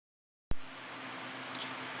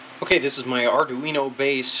Okay, this is my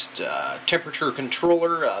Arduino-based temperature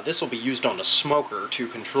controller. This will be used on a smoker to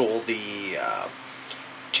control the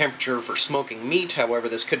temperature for smoking meat. However,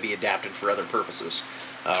 this could be adapted for other purposes.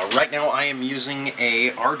 Right now I am using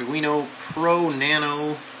a Arduino Pro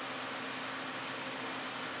Nano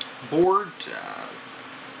board.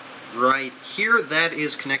 Right here, that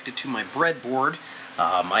is connected to my breadboard.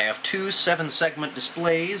 I have two 7-segment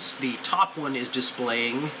displays. The top one is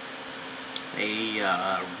displaying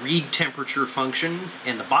a read temperature function,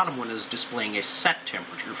 and the bottom one is displaying a set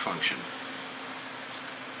temperature function.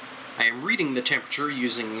 I am reading the temperature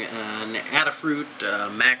using an Adafruit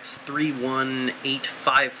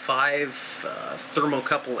MAX31855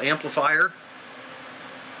 thermocouple amplifier.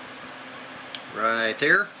 Right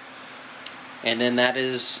there. And then that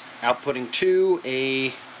is outputting to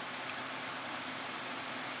a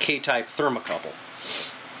K-type thermocouple.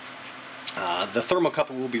 The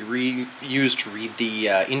thermocouple will be used to read the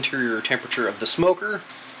interior temperature of the smoker.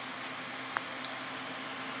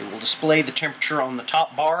 It will display the temperature on the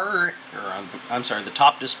top bar, or the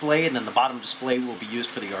top display, and then the bottom display will be used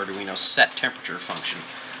for the Arduino set temperature function.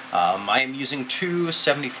 I am using two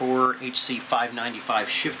 74HC595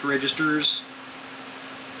 shift registers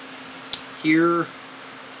here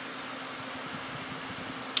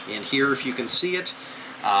and here, if you can see it.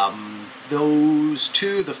 Those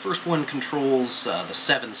two, the first one controls the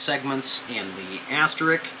 7 segments and the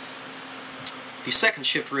asterisk. The second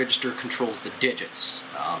shift register controls the digits.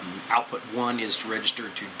 Output 1 is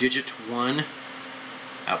registered to digit 1.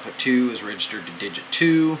 Output 2 is registered to digit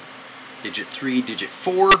 2. Digit 3, digit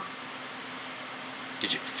 4.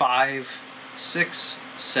 Digit 5, 6,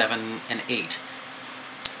 7, and 8.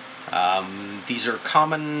 These are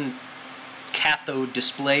common cathode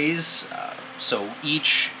displays. So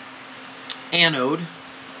each anode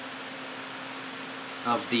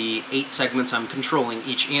of the 8 segments I'm controlling,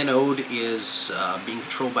 each anode is being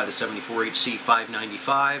controlled by the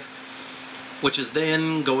 74HC595, which is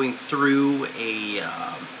then going through a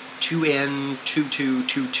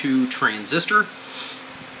 2N2222 transistor,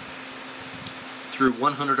 through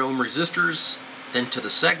 100 ohm resistors, then to the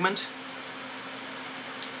segment.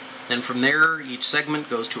 Then from there, each segment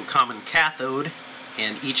goes to a common cathode,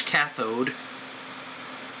 and each cathode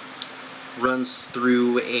runs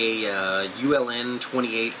through a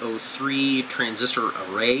ULN2803 transistor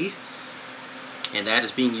array, and that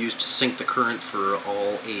is being used to sync the current for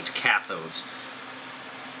all 8 cathodes.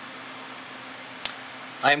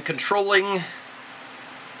 I am controlling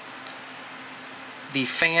the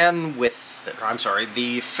fan with,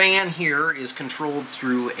 the fan here is controlled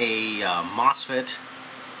through a MOSFET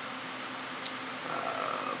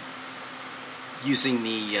using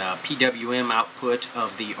the PWM output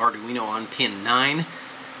of the Arduino on pin 9.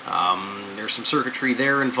 There's some circuitry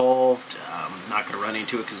there involved. I'm not going to run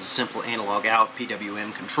into it because it's a simple analog out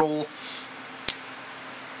PWM control.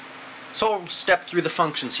 So I'll step through the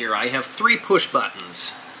functions here. I have 3 push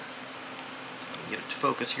buttons. So I can get it to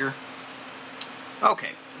focus here.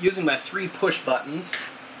 Okay, using my 3 push buttons.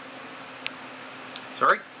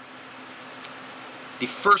 The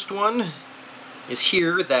first one is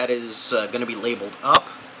here, that is going to be labeled up.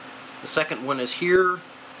 The second one is here,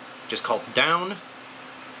 just called down.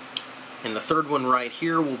 And the third one right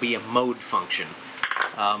here will be a mode function.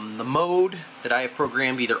 The mode that I have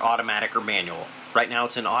programmed, either automatic or manual. Right now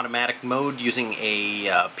it's in automatic mode using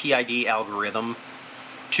a PID algorithm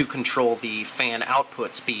to control the fan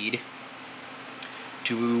output speed,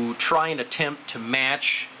 to try and attempt to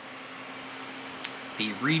match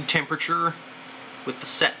the read temperature with the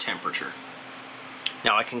set temperature.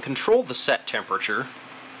 Now I can control the set temperature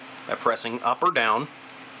by pressing up or down,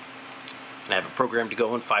 and I have it programmed to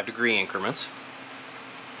go in 5-degree increments.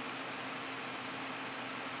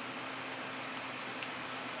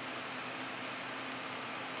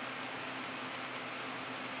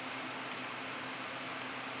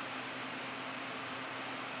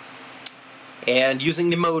 And using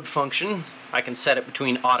the mode function, I can set it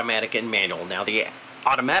between automatic and manual. Now the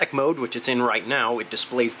automatic mode, which it's in right now, it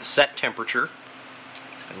displays the set temperature.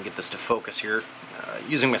 If I can get this to focus here,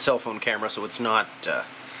 using my cell phone camera, so it's not a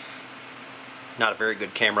very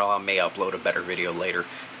good camera. I may upload a better video later.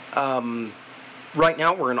 Right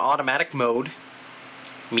now we're in automatic mode,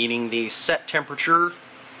 meaning the set temperature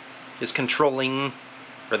is controlling,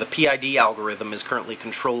 or the PID algorithm is currently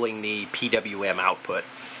controlling the PWM output.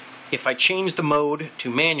 If I change the mode to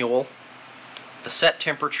manual, the set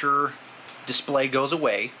temperature display goes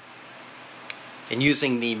away, and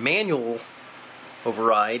using the manual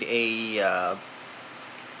override, a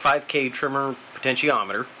 5K trimmer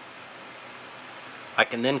potentiometer, I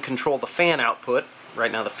can then control the fan output.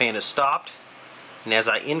 Right now the fan is stopped, And as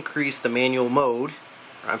I increase the manual mode,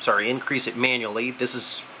 increase it manually, this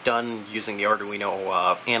is done using the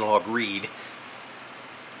Arduino analog read.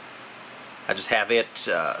 I just have it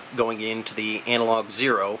going into the analog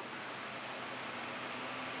 0.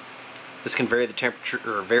 This can vary the temperature,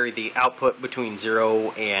 or vary the output between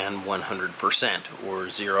 0 and 100%,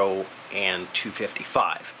 or 0 and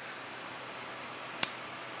 255.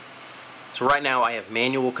 So right now I have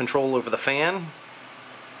manual control over the fan.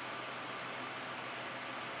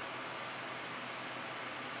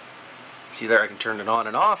 See there, I can turn it on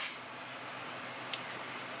and off.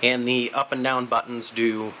 And the up and down buttons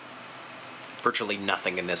do virtually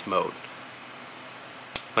nothing in this mode.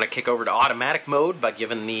 I'm going to kick over to automatic mode by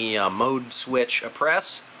giving the mode switch a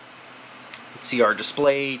press. Let's see, our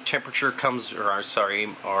display temperature comes, our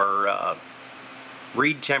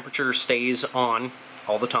read temperature stays on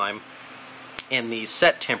all the time, and the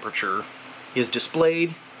set temperature is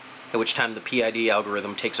displayed, at which time the PID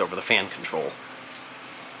algorithm takes over the fan control.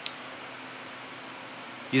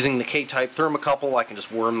 Using the K-type thermocouple, I can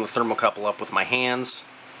just warm the thermocouple up with my hands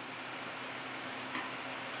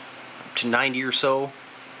up to 90 or so.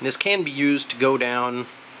 And this can be used to go down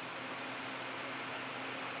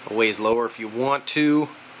a ways lower if you want to.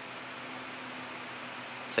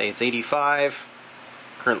 Say it's 85,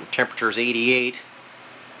 current temperature is 88.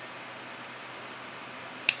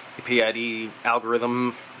 The PID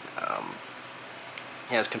algorithm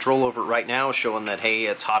has control over it right now, showing that, hey,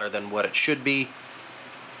 it's hotter than what it should be,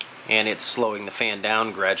 and it's slowing the fan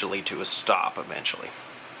down gradually to a stop eventually.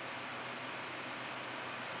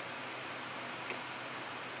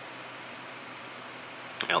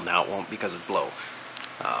 Well, now it won't because it's low.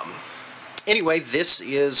 Anyway, this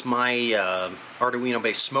is my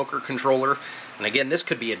Arduino-based smoker controller, and again, this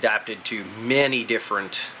could be adapted to many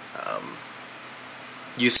different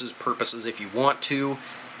uses, purposes if you want to.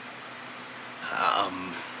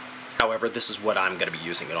 However, this is what I'm going to be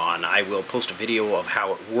using it on. I will post a video of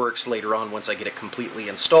how it works later on once I get it completely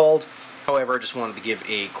installed. However, I just wanted to give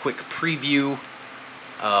a quick preview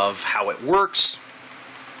of how it works.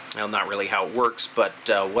 Well, not really how it works, but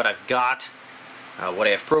what I've got, what I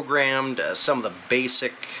have programmed, some of the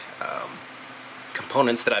basic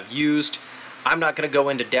components that I've used. I'm not going to go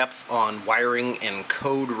into depth on wiring and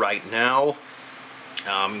code right now,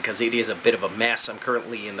 because it is a bit of a mess. I'm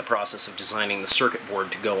currently in the process of designing the circuit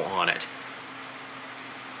board to go on it.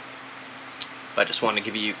 But I just wanted to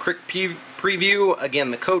give you a quick preview.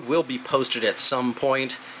 Again, the code will be posted at some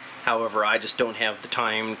point. However, I just don't have the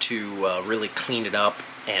time to really clean it up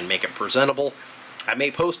and make it presentable. I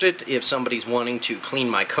may post it if somebody's wanting to clean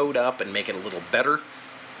my code up and make it a little better.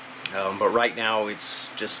 But right now, it's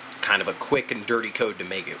just kind of a quick and dirty code to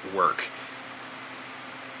make it work.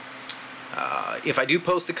 If I do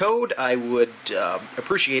post the code, I would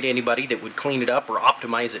appreciate anybody that would clean it up or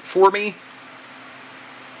optimize it for me.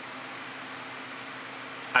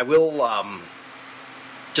 I will,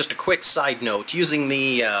 just a quick side note, using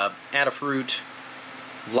the Adafruit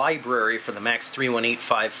library for the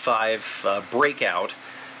MAX31855 breakout,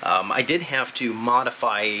 I did have to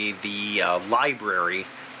modify the library,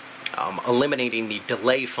 eliminating the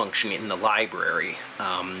delay function in the library.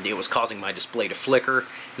 It was causing my display to flicker,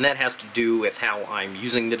 and that has to do with how I'm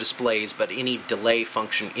using the displays, but any delay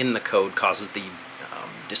function in the code causes the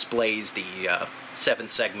displays, the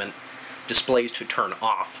 7-segment displays, to turn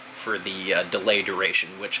off for the delay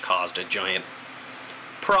duration, which caused a giant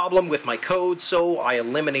problem with my code. So I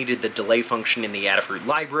eliminated the delay function in the Adafruit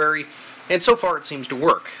library, and so far it seems to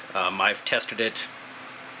work. I've tested it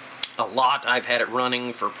a lot. I've had it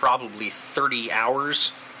running for probably 30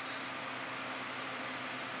 hours.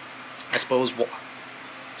 I suppose,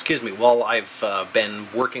 while I've been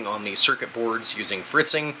working on these circuit boards using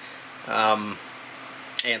fritzing,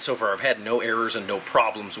 and so far I've had no errors and no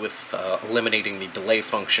problems with eliminating the delay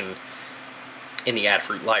function in the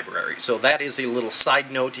Adafruit library. So that is a little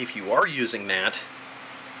side note. If you are using that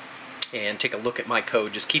and take a look at my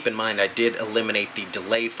code, just keep in mind I did eliminate the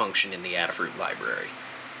delay function in the Adafruit library.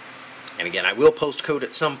 And again, I will post code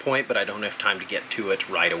at some point, but I don't have time to get to it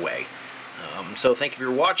right away. So thank you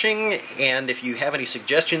for watching, and if you have any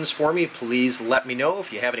suggestions for me, please let me know.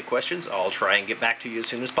 If you have any questions, I'll try and get back to you as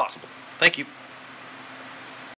soon as possible. Thank you.